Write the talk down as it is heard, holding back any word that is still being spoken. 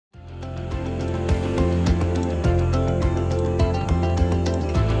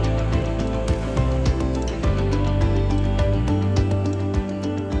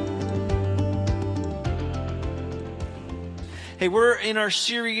Hey, we're in our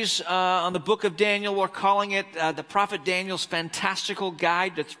series on the book of Daniel. We're calling it the prophet Daniel's fantastical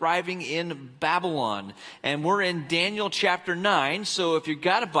guide to thriving in Babylon. And we're in Daniel chapter 9. So if you've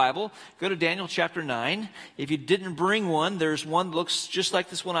got a Bible, go to Daniel chapter 9. If you didn't bring one, there's one that looks just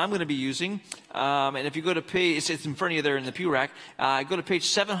like this one I'm going to be using. And if you go to page, it's in front of you there in the pew rack, go to page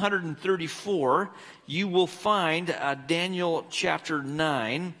 734, you will find Daniel chapter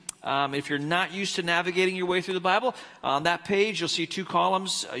 9. If you're not used to navigating your way through the Bible, on that page you'll see two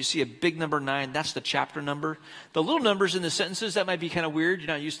columns. You see a big number 9. That's the chapter number. The little numbers in the sentences, that might be kind of weird. You're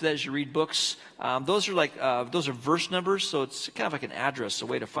not used to that as you read books. Those are verse numbers, so it's kind of like an address, a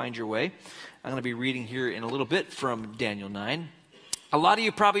way to find your way. I'm going to be reading here in a little bit from Daniel 9. A lot of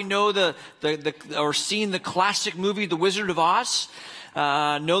you probably know or seen the classic movie, The Wizard of Oz.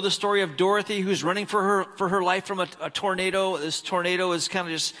 Know the story of Dorothy, who's running for her life from a tornado. This tornado is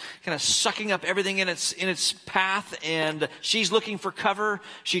kind of sucking up everything in its path, and she's looking for cover.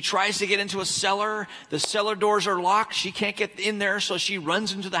 She tries to get into a cellar. The cellar doors are locked. She can't get in there, so she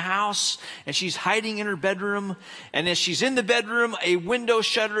runs into the house, and she's hiding in her bedroom. And as she's in the bedroom, a window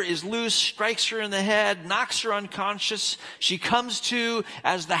shutter is loose, strikes her in the head, knocks her unconscious. She comes to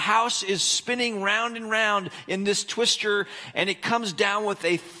as the house is spinning round and round in this twister, and it comes down with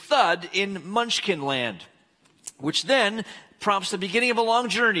a thud in Munchkin Land, which then prompts the beginning of a long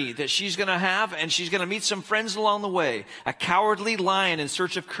journey that she's going to have, and she's going to meet some friends along the way. A cowardly lion in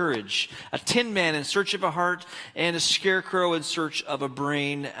search of courage, a tin man in search of a heart, and a scarecrow in search of a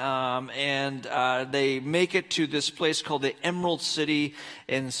brain. They make it to this place called the Emerald City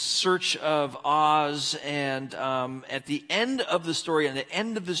in search of Oz. And at the end of the story, at the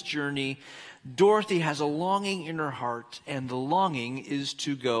end of this journey, Dorothy has a longing in her heart, and the longing is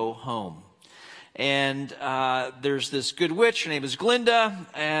to go home. And there's this good witch. Her name is Glinda,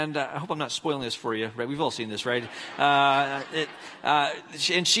 and I hope I'm not spoiling this for you. Right? We've all seen this, right?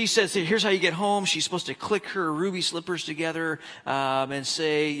 And she says, here's how you get home. She's supposed to click her ruby slippers together and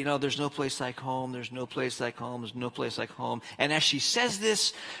say, there's no place like home. There's no place like home. There's no place like home. And as she says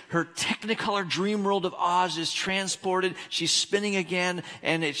this, her Technicolor dream world of Oz is transported. She's spinning again,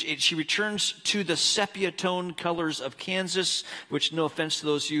 and she returns to the sepia tone colors of Kansas, which, no offense to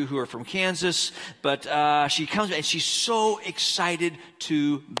those of you who are from Kansas, but she comes and she's so excited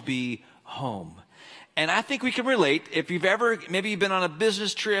to be home. And I think we can relate. If maybe you've been on a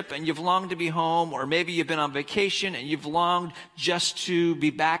business trip and you've longed to be home, or maybe you've been on vacation and you've longed just to be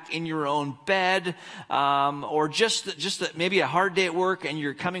back in your own bed, or maybe a hard day at work and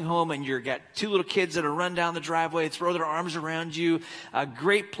you're coming home and you've got two little kids that are run down the driveway, throw their arms around you. A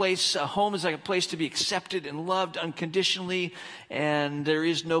great place. A home is like a place to be accepted and loved unconditionally, and there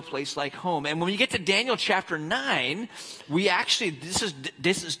is no place like home. And when you get to Daniel chapter 9,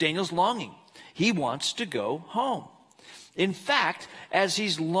 this is Daniel's longing. He wants to go home. In fact, as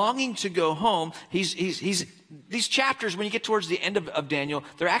he's longing to go home, these chapters, when you get towards the end of Daniel,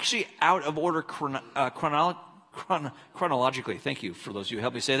 they're actually out of order chronologically. Thank you for those of you who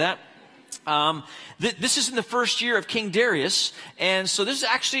helped me say that. This is in the first year of King Darius, and so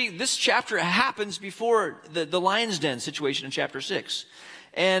this chapter happens before the lion's den situation in chapter 6.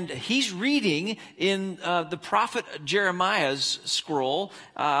 And he's reading in the prophet Jeremiah's scroll.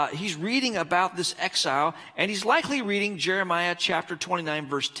 He's reading about this exile, and he's likely reading Jeremiah chapter 29,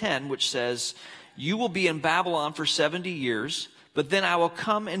 verse 10, which says, "You will be in Babylon for 70 years, but then I will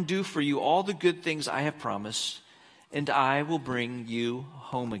come and do for you all the good things I have promised, and I will bring you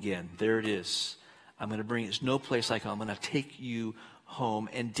home again." There it is. There's no place like home. I'm going to take you home.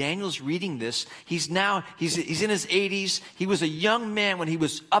 And Daniel's reading this. He's in his 80s. He was a young man when he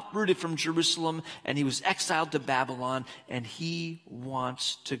was uprooted from Jerusalem and he was exiled to Babylon, and he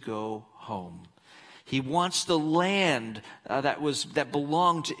wants to go home. He wants the land that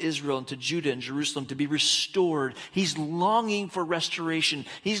belonged to Israel and to Judah and Jerusalem to be restored. He's longing for restoration.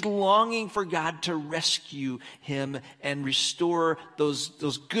 He's longing for God to rescue him and restore those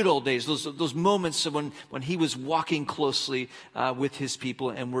good old days, those moments of when he was walking closely with his people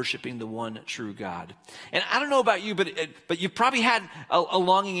and worshiping the one true God. And I don't know about you, but you probably had a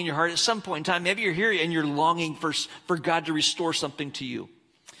longing in your heart at some point in time. Maybe you're here and you're longing for God to restore something to you.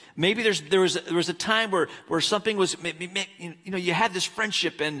 Maybe there was a time where something was, you had this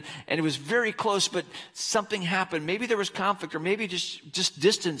friendship and it was very close, but something happened. Maybe there was conflict, or maybe just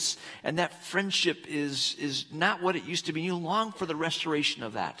distance, and that friendship is not what it used to be. You long for the restoration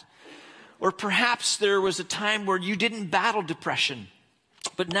of that. Or perhaps there was a time where you didn't battle depression,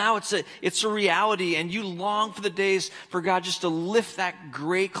 but now it's a reality, and you long for the days for God just to lift that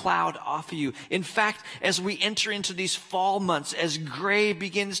gray cloud off of you. In fact, as we enter into these fall months, as gray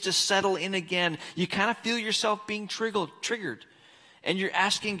begins to settle in again, you kind of feel yourself being triggered. And you're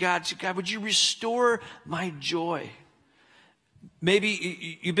asking God, God, would you restore my joy?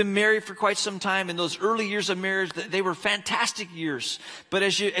 Maybe you've been married for quite some time, and those early years of marriage, they were fantastic years. But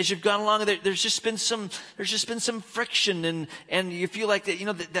as you've gone along, there's just been some friction, and you feel like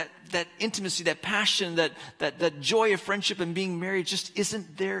that, that intimacy, that passion, that joy of friendship and being married just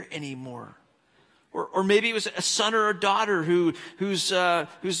isn't there anymore. Or maybe it was a son or a daughter who's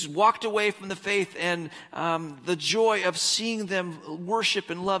walked away from the faith, and the joy of seeing them worship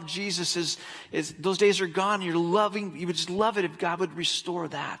and love Jesus is those days are gone. You would just love it if God would restore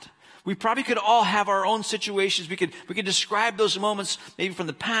that. We probably could all have our own situations. We could describe those moments maybe from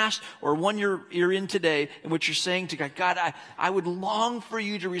the past or one you're in today, in which you're saying to God, God, I would long for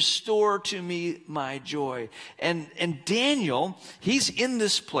you to restore to me my joy. And Daniel, he's in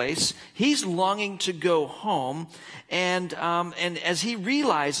this place. He's longing to go home. And as he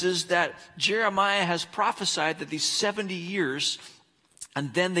realizes that Jeremiah has prophesied that these 70 years,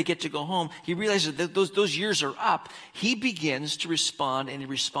 and then they get to go home, he realizes that those years are up. He begins to respond, and he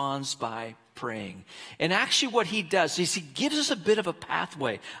responds by praying. And actually what he does is he gives us a bit of a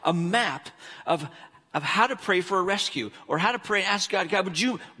pathway, a map of how to pray for a rescue, or how to pray and ask God, God,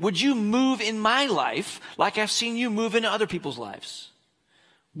 would you move in my life like I've seen you move into other people's lives?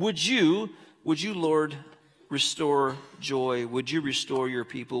 Would you, Lord, restore joy? Would you restore your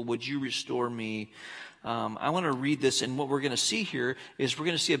people? Would you restore me? I want to read this, and what we're going to see here is we're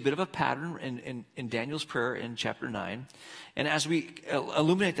going to see a bit of a pattern in Daniel's prayer in chapter 9. And as we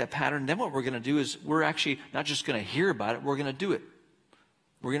illuminate that pattern, then what we're going to do is we're actually not just going to hear about it, we're going to do it.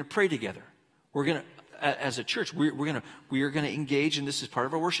 We're going to pray together. We're going to, as a church, we are going to engage, and this is part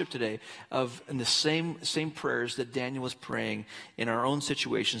of our worship today, in the same prayers that Daniel was praying in our own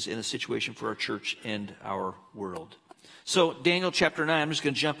situations, in a situation for our church and our world. So Daniel chapter 9, I'm just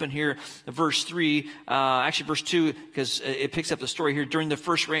going to jump in here, verse 3, actually verse 2, because it picks up the story here. During the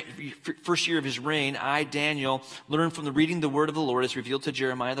first year of his reign, I, Daniel, learned from the reading the word of the Lord as revealed to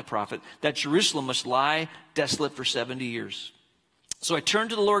Jeremiah the prophet, that Jerusalem must lie desolate for 70 years. So I turned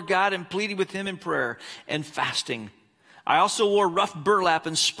to the Lord God and pleaded with him in prayer and fasting. I also wore rough burlap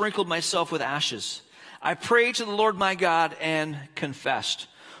and sprinkled myself with ashes. I prayed to the Lord my God and confessed,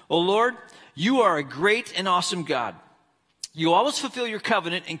 O Lord, you are a great and awesome God. You always fulfill your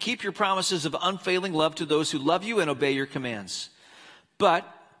covenant and keep your promises of unfailing love to those who love you and obey your commands. But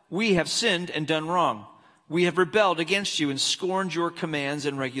we have sinned and done wrong. We have rebelled against you and scorned your commands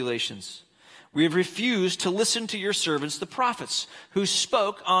and regulations. We have refused to listen to your servants, the prophets, who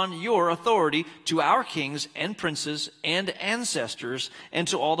spoke on your authority to our kings and princes and ancestors and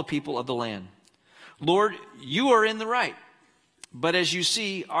to all the people of the land. Lord, you are in the right, but as you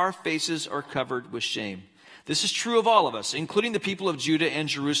see, our faces are covered with shame. This is true of all of us, including the people of Judah and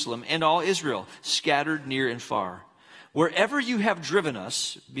Jerusalem and all Israel, scattered near and far, wherever you have driven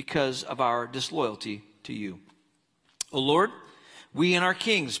us because of our disloyalty to you. O Lord, we and our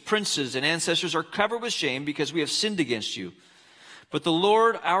kings, princes, and ancestors are covered with shame because we have sinned against you. But the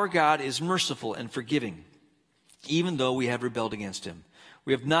Lord our God is merciful and forgiving, even though we have rebelled against him.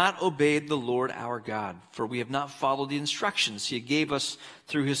 We have not obeyed the Lord our God, for we have not followed the instructions he gave us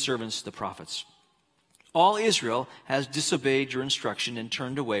through his servants, the prophets. All Israel has disobeyed your instruction and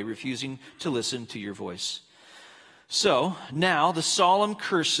turned away, refusing to listen to your voice. So now the solemn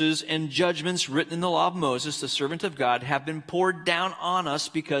curses and judgments written in the law of Moses, the servant of God, have been poured down on us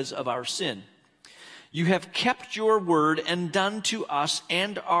because of our sin. You have kept your word and done to us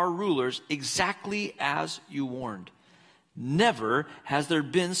and our rulers exactly as you warned. Never has there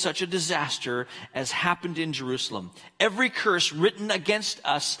been such a disaster as happened in Jerusalem. Every curse written against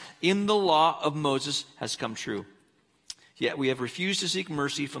us in the law of Moses has come true. Yet we have refused to seek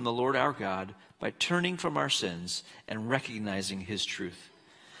mercy from the Lord our God by turning from our sins and recognizing his truth.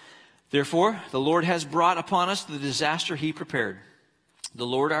 Therefore, the Lord has brought upon us the disaster he prepared. The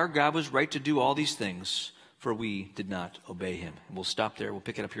Lord our God was right to do all these things, for we did not obey him. And we'll stop there. We'll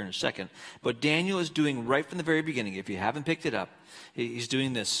pick it up here in a second. But Daniel is doing right from the very beginning, if you haven't picked it up, he's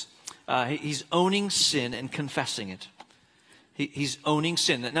doing this. He's owning sin and confessing it. He's owning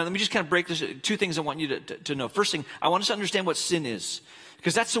sin. Now, let me just kind of break this. Two things I want you to know. First thing, I want us to understand what sin is.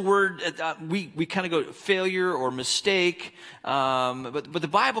 Because that's the word, we kind of go failure or mistake. But the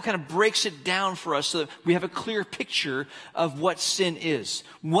Bible kind of breaks it down for us so that we have a clear picture of what sin is.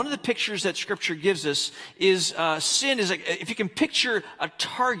 One of the pictures that Scripture gives us is sin is like, if you can picture a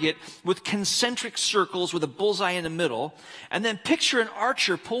target with concentric circles with a bullseye in the middle, and then picture an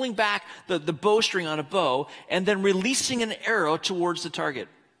archer pulling back the bowstring on a bow and then releasing an arrow towards the target.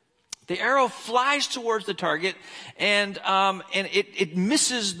 The arrow flies towards the target, and it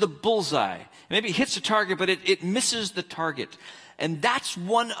misses the bullseye. Maybe it hits the target, but it misses the target. And that's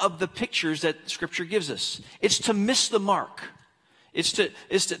one of the pictures that Scripture gives us. It's to miss the mark. This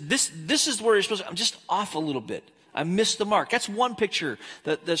is where you're supposed to, I'm just off a little bit. I missed the mark. That's one picture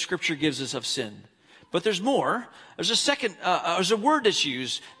that the Scripture gives us of sin. But there's more. There's a second, there's a word that's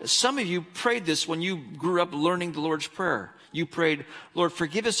used. Some of you prayed this when you grew up learning the Lord's Prayer. You prayed, Lord,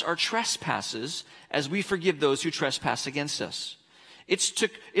 forgive us our trespasses as we forgive those who trespass against us. It's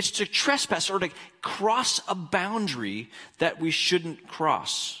to trespass or to cross a boundary that we shouldn't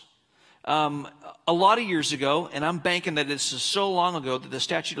cross. A lot of years ago, and I'm banking that this is so long ago that the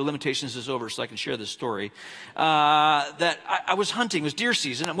statute of limitations is over so I can share this story, that I was hunting. It was deer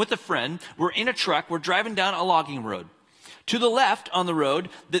season. I'm with a friend. We're in a truck. We're driving down a logging road. To the left on the road,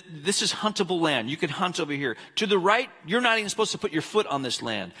 this is huntable land. You can hunt over here. To the right, you're not even supposed to put your foot on this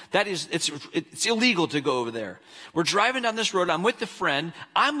land. It's illegal to go over there. We're driving down this road. I'm with a friend.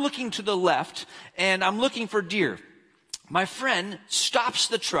 I'm looking to the left, and I'm looking for deer. My friend stops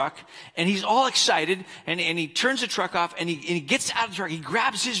the truck, and he's all excited, and he turns the truck off, and he gets out of the truck. He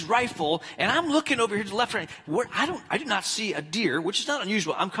grabs his rifle, and I'm looking over here to the left. Right, I do not see a deer, which is not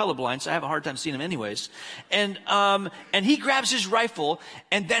unusual. I'm colorblind, so I have a hard time seeing them anyways. And he grabs his rifle,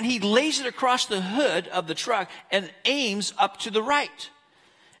 and then he lays it across the hood of the truck and aims up to the right.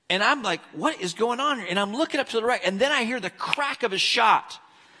 And I'm like, what is going on here? And I'm looking up to the right, and then I hear the crack of a shot.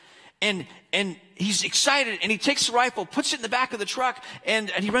 And he's excited, and he takes the rifle, puts it in the back of the truck,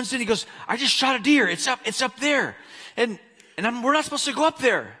 and he runs in. He goes, I just shot a deer. It's up there. And we're not supposed to go up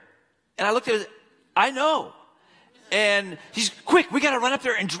there. And I looked at it. I know. And he's quick. We got to run up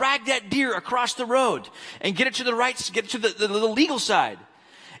there and drag that deer across the road and get it to the right, get it to the legal side.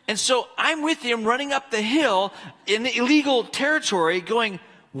 And so I'm with him running up the hill in the illegal territory going,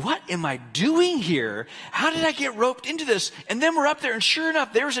 what am I doing here? How did I get roped into this? And then we're up there, and sure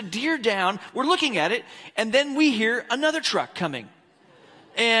enough, there's a deer down. We're looking at it, and then we hear another truck coming.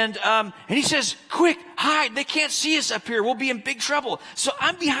 And he says, quick, hide. They can't see us up here. We'll be in big trouble. So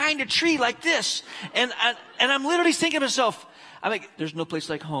I'm behind a tree like this, and I'm literally thinking to myself, I'm like, there's no place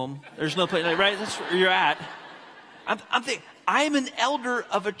like home. There's no place, like, right? That's where you're at. I'm thinking, I'm an elder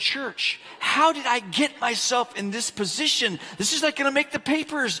of a church. How did I get myself in this position? This is not going to make the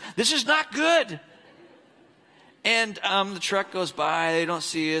papers. This is not good. And the truck goes by. They don't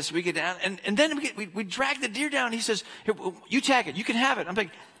see us. We get down. And then we drag the deer down. He says, here, you tag it. You can have it. I'm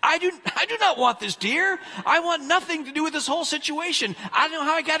like, I do not want this deer. I want nothing to do with this whole situation. I don't know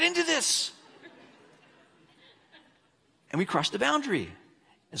how I got into this. And we crossed the boundary.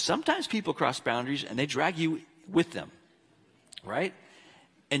 And sometimes people cross boundaries and they drag you with them. Right?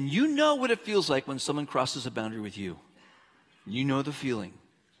 And you know what it feels like when someone crosses a boundary with you. You know the feeling.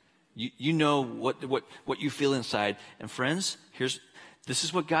 You know what you feel inside. And friends, this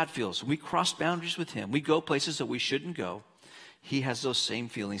is what God feels. When we cross boundaries with him, we go places that we shouldn't go. He has those same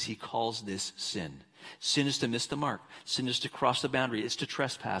feelings. He calls this sin. Sin is to miss the mark. Sin is to cross the boundary. It's to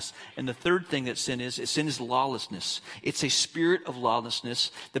trespass. And the third thing that sin is lawlessness. It's a spirit of lawlessness.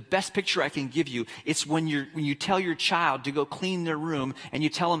 The best picture I can give you, it's when you tell your child to go clean their room, and you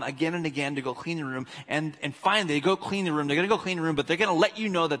tell them again and again to go clean the room, and finally they go clean the room. They're going to go clean the room, but they're going to let you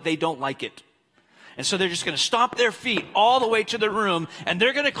know that they don't like it. And so they're just going to stomp their feet all the way to the room, and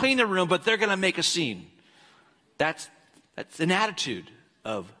they're going to clean the room, but they're going to make a scene. That's an attitude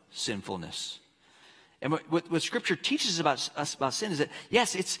of sinfulness. And what Scripture teaches us about sin is that,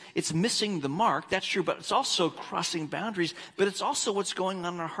 yes, it's missing the mark. That's true, but it's also crossing boundaries. But it's also what's going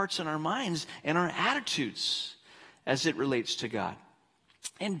on in our hearts and our minds and our attitudes as it relates to God.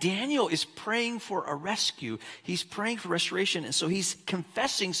 And Daniel is praying for a rescue. He's praying for restoration. And so he's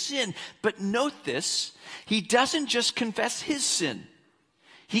confessing sin. But note this, he doesn't just confess his sin.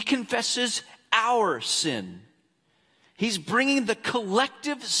 He confesses our sin. He's bringing the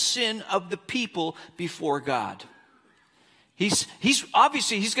collective sin of the people before God. He's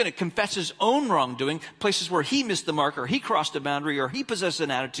going to confess his own wrongdoing, places where he missed the mark, or he crossed a boundary, or he possessed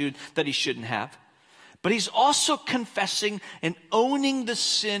an attitude that he shouldn't have. But he's also confessing and owning the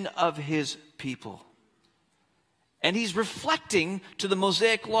sin of his people. And he's reflecting to the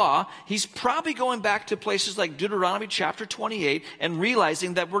Mosaic law. He's probably going back to places like Deuteronomy chapter 28 and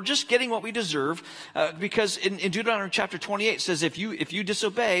realizing that we're just getting what we deserve. Because in Deuteronomy chapter 28 it says if you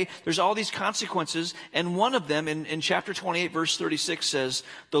disobey, there's all these consequences. And one of them in chapter 28 verse 36 says,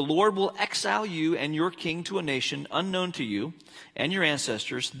 the Lord will exile you and your king to a nation unknown to you and your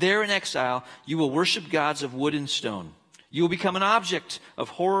ancestors. There in exile, you will worship gods of wood and stone. You will become an object of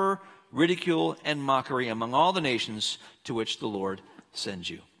horror, ridicule, and mockery among all the nations to which the Lord sends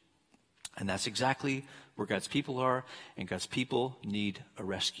you. And that's exactly where God's people are, and God's people need a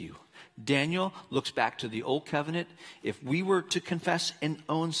rescue. Daniel looks back to the old covenant. If we were to confess and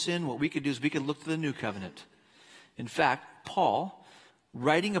own sin, what we could do is we could look to the new covenant. In fact, Paul,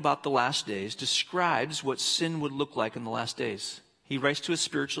 writing about the last days, describes what sin would look like in the last days. He writes to his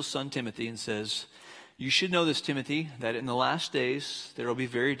spiritual son Timothy and says, "You should know this, Timothy, that in the last days there will be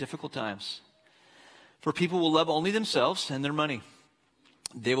very difficult times. For people will love only themselves and their money.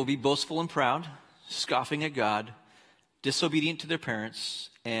 They will be boastful and proud, scoffing at God, disobedient to their parents,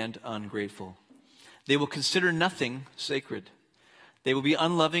 and ungrateful. They will consider nothing sacred. They will be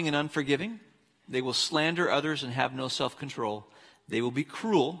unloving and unforgiving. They will slander others and have no self-control. They will be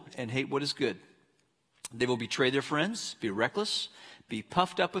cruel and hate what is good. They will betray their friends, be reckless, be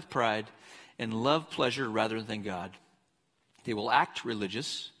puffed up with pride, and love pleasure rather than God. They will act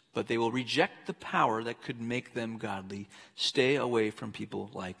religious, but they will reject the power that could make them godly. Stay away from people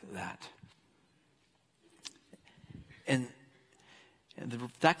like that." And the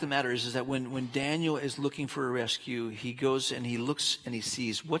fact of the matter is that when Daniel is looking for a rescue, he goes and he looks and he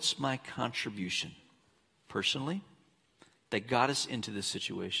sees, what's my contribution personally that got us into this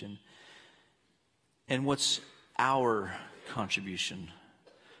situation? And what's our contribution?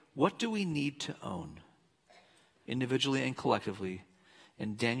 What do we need to own, individually and collectively?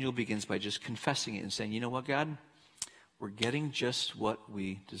 And Daniel begins by just confessing it and saying, you know what, God? We're getting just what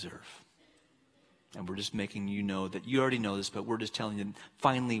we deserve. And we're just making you know that you already know this, but we're just telling you,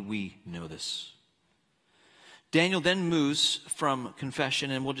 finally we know this. Daniel then moves from confession,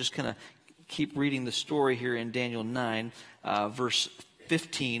 and we'll just kind of keep reading the story here in Daniel 9, verse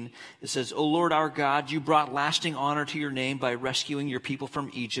 15. It says, "O Lord our God, you brought lasting honor to your name by rescuing your people from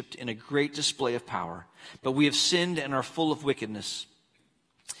Egypt in a great display of power. But we have sinned and are full of wickedness.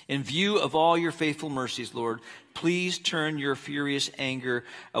 In view of all your faithful mercies, Lord, please turn your furious anger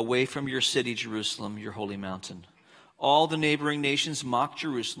away from your city, Jerusalem, your holy mountain. All the neighboring nations mock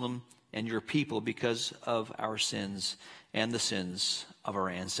Jerusalem and your people because of our sins and the sins of our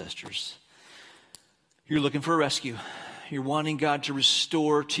ancestors." You're looking for a rescue. You're wanting God to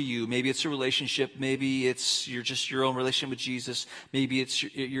restore to you. Maybe it's a relationship. Maybe it's just your own relationship with Jesus. Maybe it's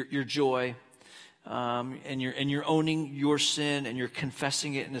your joy. And you're owning your sin and you're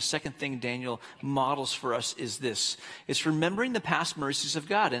confessing it. And the second thing Daniel models for us is this. It's remembering the past mercies of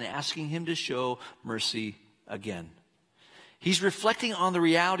God and asking him to show mercy again. He's reflecting on the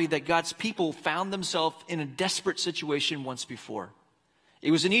reality that God's people found themselves in a desperate situation once before. It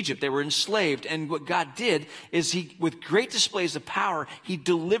was in Egypt. They were enslaved. And what God did is he, with great displays of power, he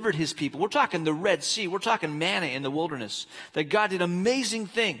delivered his people. We're talking the Red Sea. We're talking manna in the wilderness. That God did amazing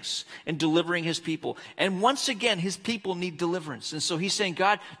things in delivering his people. And once again, his people need deliverance. And so he's saying,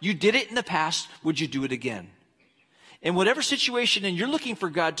 God, you did it in the past. Would you do it again? In whatever situation, and you're looking for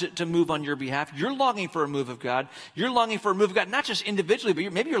God to move on your behalf, you're longing for a move of God. You're longing for a move of God, not just individually,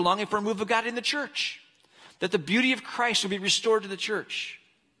 but maybe you're longing for a move of God in the church. That the beauty of Christ will be restored to the church.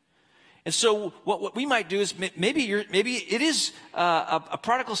 And so what we might do is maybe it is a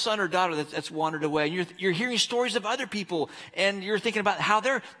prodigal son or daughter that's wandered away. And you're hearing stories of other people, and you're thinking about how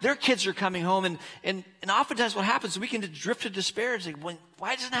their kids are coming home. And oftentimes what happens is we can drift to despair and say, well,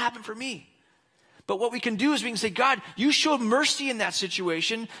 why doesn't it happen for me? But what we can do is we can say, God, you showed mercy in that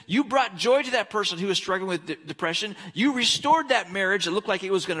situation. You brought joy to that person who was struggling with depression. You restored that marriage that looked like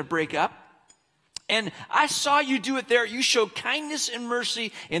it was going to break up. And I saw you do it there. You showed kindness and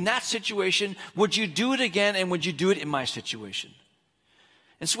mercy in that situation. Would you do it again? And would you do it in my situation?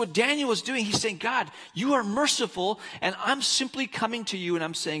 And so what Daniel was doing, he's saying, God, you are merciful. And I'm simply coming to you and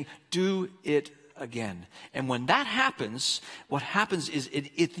I'm saying, do it again. And when that happens, what happens is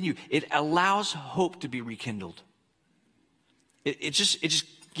it allows hope to be rekindled. It just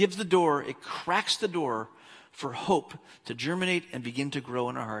gives the door, it cracks the door for hope to germinate and begin to grow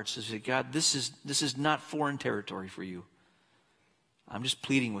in our hearts. To say, God, this is not foreign territory for you. I'm just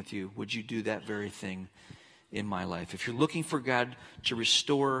pleading with you. Would you do that very thing in my life? If you're looking for God to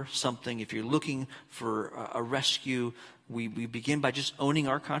restore something, if you're looking for a rescue, we begin by just owning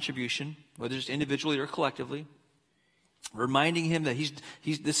our contribution, whether it's individually or collectively, reminding him that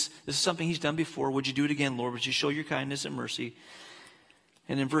this is something he's done before. Would you do it again, Lord? Would you show your kindness and mercy?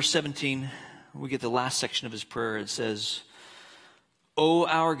 And in verse 17, we get the last section of his prayer. It says, O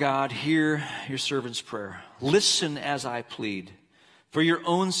our God, hear your servant's prayer. Listen as I plead. For your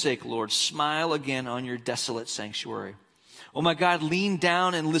own sake, Lord, smile again on your desolate sanctuary. Oh my God, lean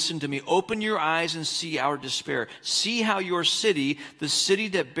down and listen to me. Open your eyes and see our despair. See how your city, the city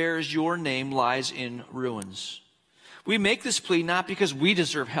that bears your name, lies in ruins. We make this plea not because we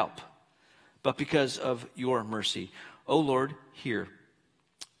deserve help, but because of your mercy. O Lord, hear.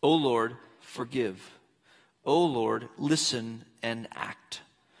 O Lord, forgive. O Lord, listen and act.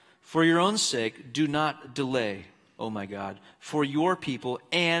 For your own sake, do not delay, O my God, for your people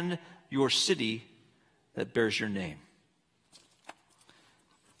and your city that bears your name.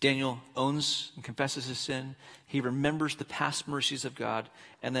 Daniel owns and confesses his sin. He remembers the past mercies of God.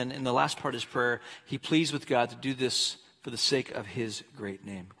 And then in the last part of his prayer, he pleads with God to do this for the sake of his great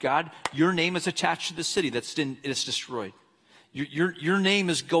name. God, your name is attached to the city that's destroyed. Your name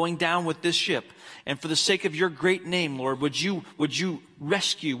is going down with this ship. And for the sake of your great name, Lord, would you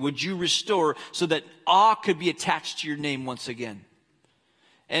rescue, would you restore so that awe could be attached to your name once again?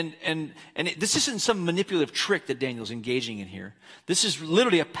 This isn't some manipulative trick that Daniel's engaging in here. This is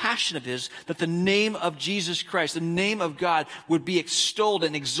literally a passion of his that the name of Jesus Christ, the name of God, would be extolled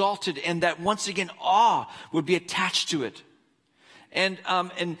and exalted, and that once again awe would be attached to it. And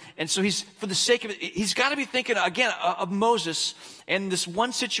so he's, for the sake of it, he's got to be thinking again of Moses and this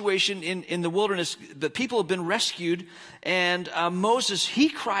one situation in the wilderness. The people have been rescued, and Moses, he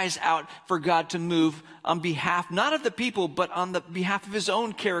cries out for God to move on behalf, not of the people, but on the behalf of his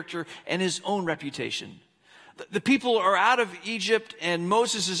own character and his own reputation. The people are out of Egypt, and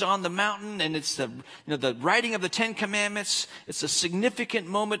Moses is on the mountain, and it's the writing of the Ten Commandments. It's a significant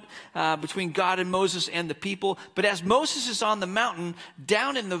moment between God and Moses and the people. But as Moses is on the mountain,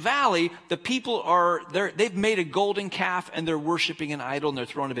 down in the valley, the people they've made a golden calf, and they're worshiping an idol, and they're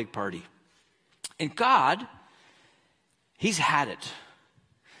throwing a big party. And God, he's had it.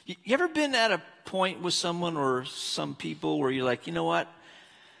 You ever been at a point with someone or some people where you're like, you know what?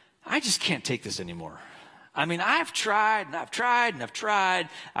 I just can't take this anymore. I mean, I've tried and I've tried and I've tried.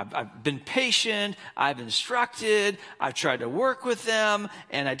 I've been patient. I've instructed. I've tried to work with them,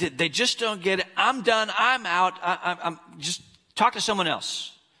 and they just don't get it. I'm done. I'm out. I'm just talk to someone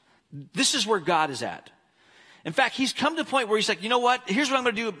else. This is where God is at. In fact, he's come to the point where he's like, you know what? Here's what I'm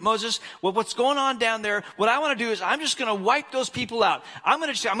going to do, Moses. Well, what's going on down there? What I want to do is I'm just going to wipe those people out. I'm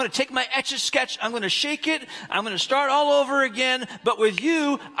going to take my Etch-a-Sketch. I'm going to shake it. I'm going to start all over again. But with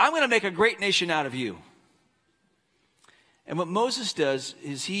you, I'm going to make a great nation out of you. And what Moses does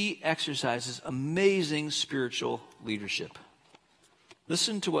is he exercises amazing spiritual leadership.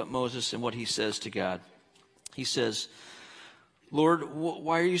 Listen to what Moses and what he says to God. He says, Lord,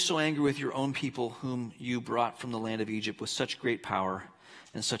 why are you so angry with your own people whom you brought from the land of Egypt with such great power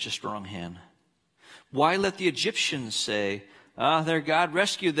and such a strong hand? Why let the Egyptians say, their God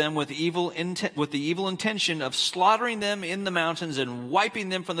rescued them with the evil intention of slaughtering them in the mountains and wiping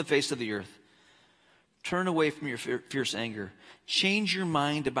them from the face of the earth? Turn away from your fierce anger. Change your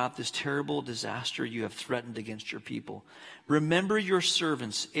mind about this terrible disaster you have threatened against your people. Remember your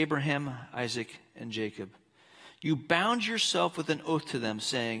servants, Abraham, Isaac, and Jacob. You bound yourself with an oath to them,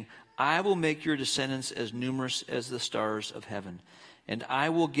 saying, I will make your descendants as numerous as the stars of heaven, and I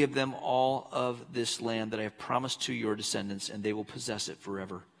will give them all of this land that I have promised to your descendants, and they will possess it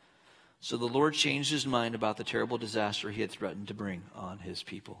forever. So the Lord changed his mind about the terrible disaster he had threatened to bring on his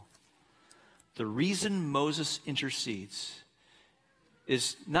people. The reason Moses intercedes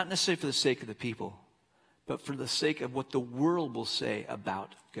is not necessarily for the sake of the people, but for the sake of what the world will say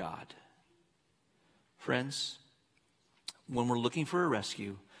about God. Friends, when we're looking for a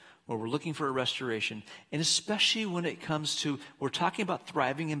rescue, when we're looking for a restoration, and especially when it comes to, we're talking about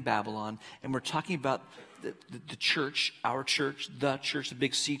thriving in Babylon, and we're talking about the church, our church, the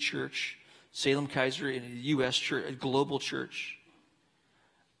Big C church, Salem Kaiser, U.S. church, a global church.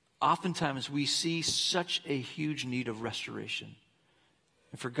 Oftentimes we see such a huge need of restoration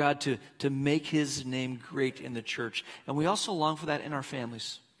and for God to make his name great in the church. And we also long for that in our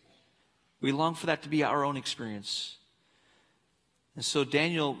families. We long for that to be our own experience. And so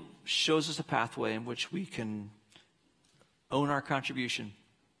Daniel shows us a pathway in which we can own our contribution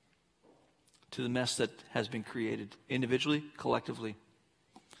to the mess that has been created, individually, collectively.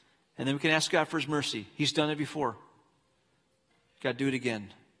 And then we can ask God for his mercy. He's done it before. God, do it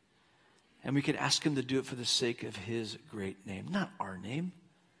again. And we can ask him to do it for the sake of his great name. Not our name,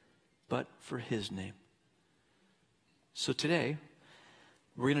 but for his name. So today,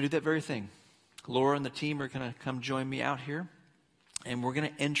 we're going to do that very thing. Laura and the team are going to come join me out here. And we're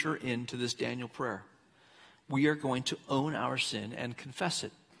going to enter into this Daniel prayer. We are going to own our sin and confess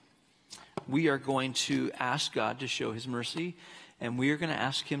it. We are going to ask God to show his mercy. And we are going to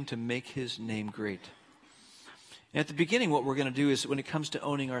ask him to make his name great. And at the beginning, what we're going to do is when it comes to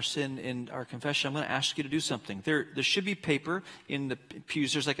owning our sin in our confession, I'm going to ask you to do something. There should be paper in the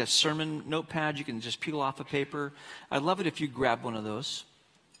pews. There's like a sermon notepad. You can just peel off a paper. I'd love it if you grab one of those.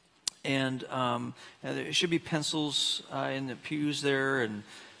 And there should be pencils in the pews there. And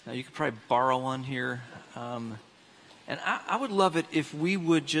you could probably borrow one here. And I would love it if we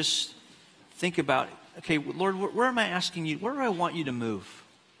would just think about okay, Lord, where am I asking you? Where do I want you to move?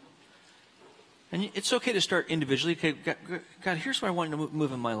 And it's okay to start individually. Okay, God, here's where I want you to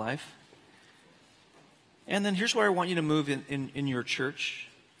move in my life. And then here's where I want you to move in your church.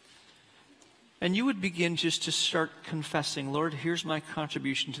 And you would begin just to start confessing, Lord, here's my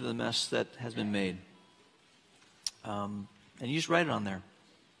contribution to the mess that has been made. And you just write it on there.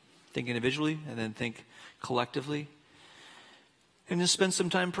 Think individually and then think collectively. And just spend some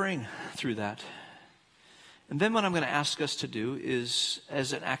time praying through that. And then what I'm going to ask us to do is,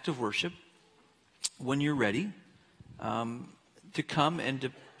 as an act of worship, when you're ready, to come and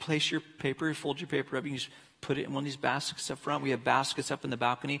to place your paper, fold your paper up. You can just put it in one of these baskets up front. We have baskets up in the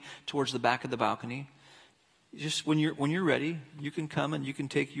balcony, towards the back of the balcony. Just when you're ready, you can come and you can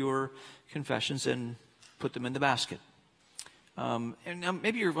take your confessions and put them in the basket. And now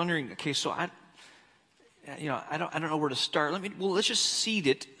maybe you're wondering, okay, so I don't know where to start. Let's just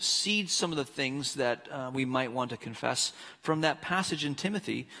seed some of the things that we might want to confess from that passage in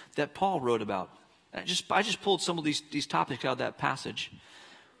Timothy that Paul wrote about. I just pulled some of these topics out of that passage,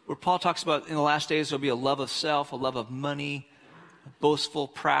 where Paul talks about in the last days there'll be a love of self, a love of money, boastful,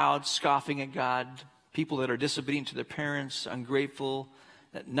 proud, scoffing at God, people that are disobedient to their parents, ungrateful,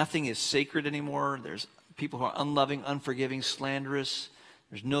 that nothing is sacred anymore. There's people who are unloving, unforgiving, slanderous.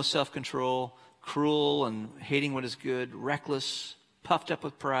 There's no self-control, cruel and hating what is good, reckless, puffed up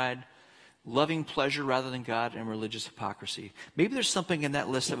with pride, loving pleasure rather than God, and religious hypocrisy. Maybe there's something in that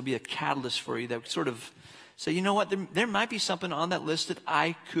list that would be a catalyst for you that would sort of say, you know what, there might be something on that list that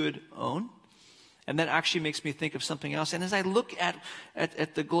I could own. And that actually makes me think of something else. And as I look at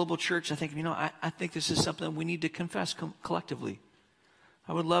the global church, I think, I think this is something we need to confess collectively.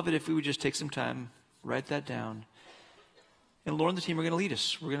 I would love it if we would just take some time, write that down. And Lauren and the team are going to lead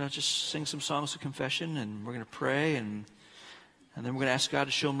us. We're going to just sing some songs of confession, and we're going to pray, and then we're going to ask God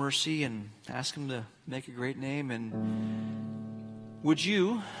to show mercy and ask him to make a great name. And would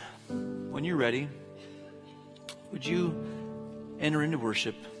you, when you're ready, would you enter into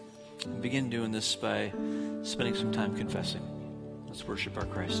worship and begin doing this by spending some time confessing? Let's worship our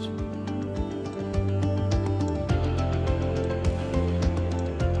Christ.